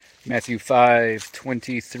Matthew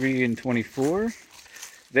 5:23 and 24.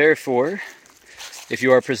 Therefore, if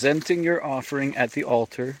you are presenting your offering at the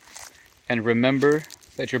altar, and remember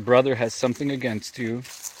that your brother has something against you,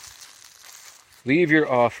 leave your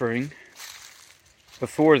offering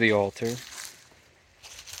before the altar,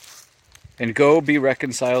 and go be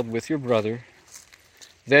reconciled with your brother,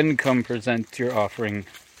 then come present your offering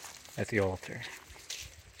at the altar.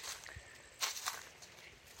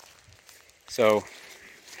 So,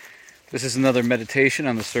 this is another meditation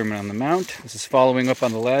on the Sermon on the Mount. This is following up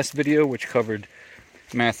on the last video, which covered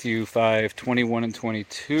Matthew 5:21 and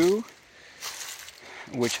 22,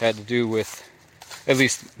 which had to do with, at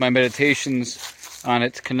least my meditations on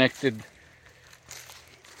it, connected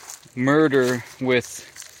murder with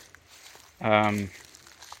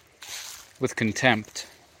contempt,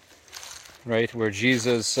 right? Where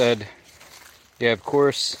Jesus said, yeah, of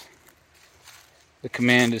course, the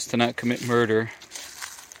command is to not commit murder,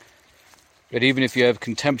 but even if you have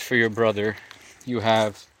contempt for your brother, you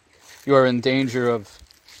are in danger of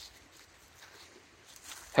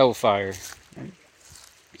hellfire. Right?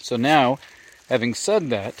 So now, having said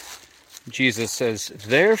that, Jesus says,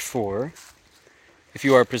 therefore, if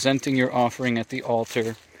you are presenting your offering at the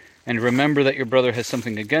altar, and remember that your brother has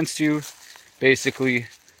something against you, basically,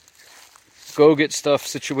 go get stuff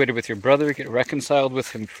situated with your brother, get reconciled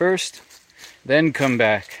with him first, then come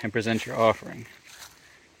back and present your offering.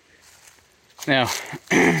 Now,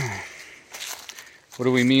 what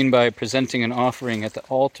do we mean by presenting an offering at the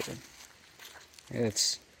altar?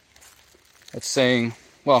 It's saying,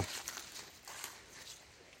 well,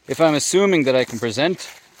 if I'm assuming that I can present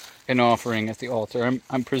an offering at the altar,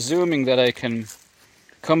 I'm presuming that I can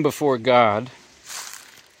come before God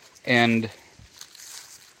and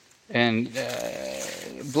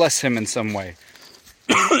bless him in some way.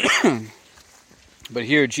 But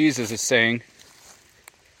here Jesus is saying,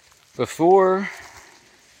 before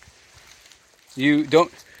you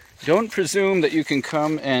don't presume that you can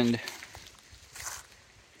come and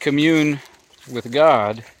commune with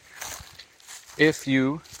God if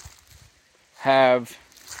you have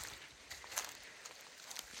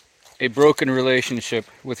a broken relationship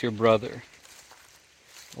with your brother,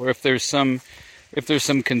 or if there's some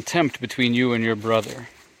contempt between you and your brother.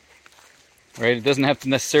 Right? It doesn't have to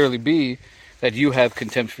necessarily be that you have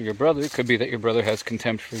contempt for your brother. It could be that your brother has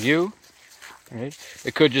contempt for you. Right?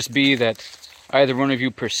 It could just be that either one of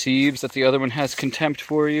you perceives that the other one has contempt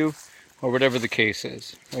for you, or whatever the case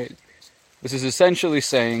is. Right? This is essentially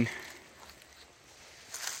saying,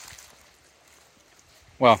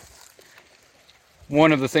 well,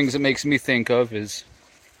 one of the things that makes me think of is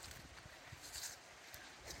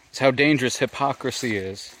how dangerous hypocrisy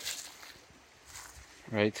is.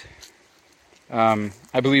 Right?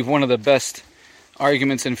 I believe one of the best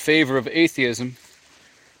arguments in favor of atheism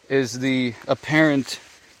is the apparent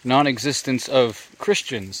non-existence of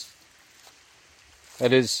Christians.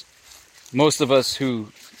 That is, most of us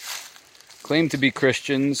who claim to be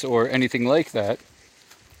Christians or anything like that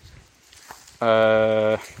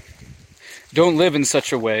don't live in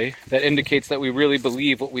such a way that indicates that we really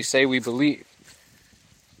believe what we say we believe.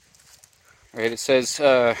 Right? It says,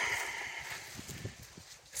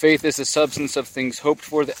 faith is the substance of things hoped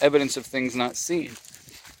for, the evidence of things not seen.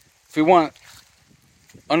 If we want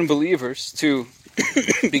unbelievers to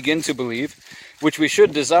begin to believe, which we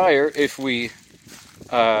should desire if we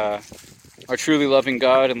are truly loving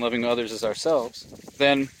God and loving others as ourselves,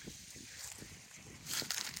 then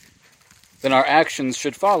our actions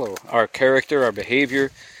should follow. Our character, our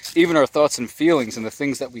behavior, even our thoughts and feelings and the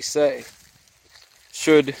things that we say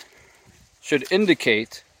should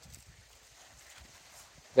indicate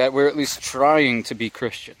that we're at least trying to be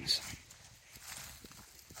Christians.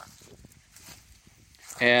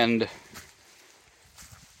 And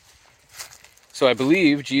so I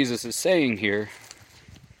believe Jesus is saying here,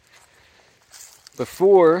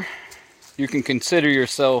 before you can consider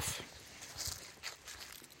yourself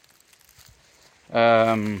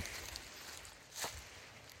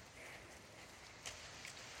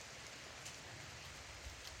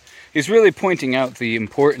he's really pointing out the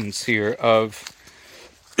importance here of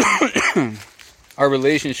our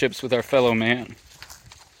relationships with our fellow man.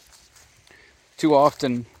 Too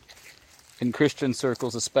often in Christian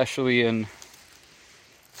circles, especially in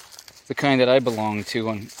the kind that I belong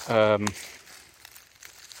to,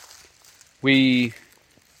 we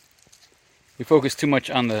focus too much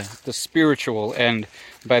on the spiritual, and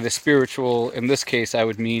by the spiritual, in this case, I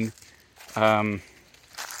would mean the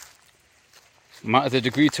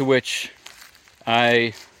degree to which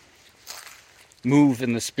I move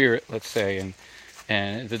in the Spirit, let's say,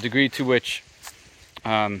 and the degree to which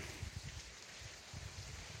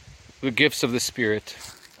the gifts of the Spirit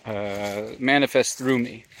manifest through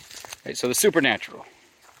me. Right? So the supernatural.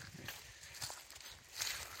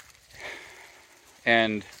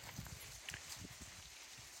 And,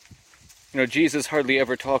 Jesus hardly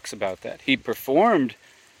ever talks about that. He performed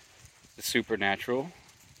the supernatural.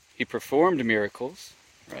 He performed miracles,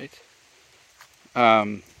 right?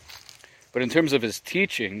 But in terms of his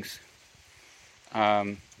teachings,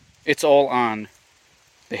 it's all on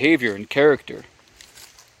behavior and character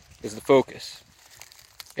is the focus.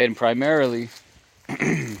 And primarily,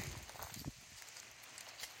 it's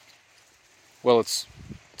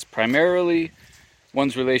primarily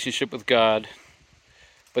one's relationship with God,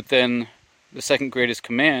 but then the second greatest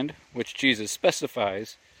command, which Jesus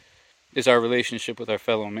specifies, is our relationship with our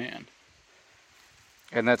fellow man.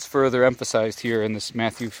 And that's further emphasized here in this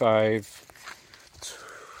Matthew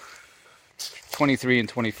 5:23 and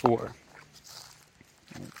 24.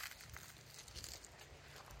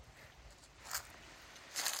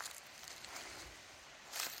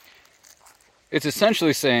 It's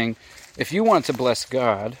essentially saying, if you want to bless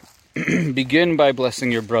God, begin by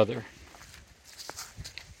blessing your brother.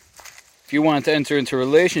 If you want to enter into a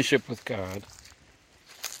relationship with God,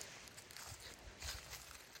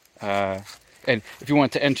 and if you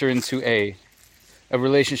want to enter into a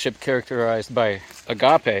relationship characterized by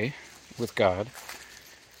agape with God,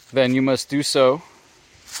 then you must do so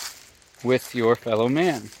with your fellow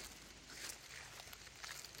man.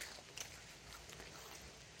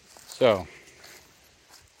 So,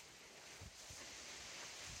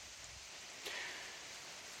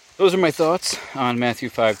 those are my thoughts on Matthew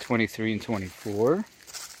 5:23 and 24.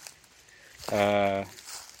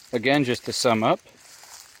 Again, just to sum up,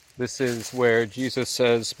 this is where Jesus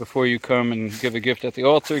says, before you come and give a gift at the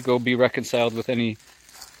altar, go be reconciled with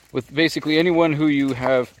basically anyone who you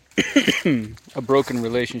have a broken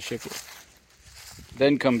relationship with.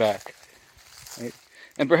 Then come back. Right?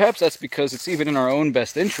 And perhaps that's because it's even in our own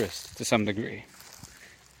best interest to some degree.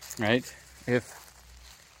 Right? If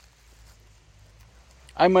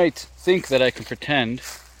I might think that I can pretend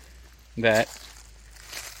that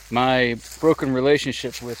my broken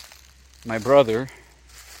relationship with my brother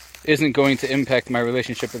isn't going to impact my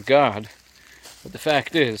relationship with God, but the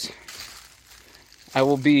fact is,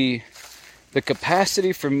 the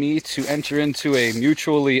capacity for me to enter into a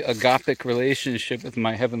mutually agapic relationship with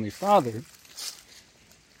my Heavenly Father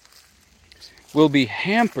will be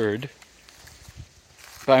hampered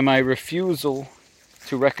by my refusal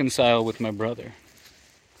to reconcile with my brother.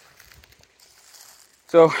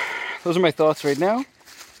 So, those are my thoughts right now.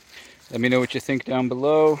 Let me know what you think down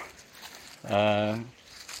below. I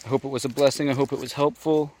hope it was a blessing. I hope it was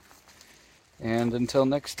helpful. And until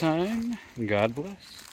next time, God bless.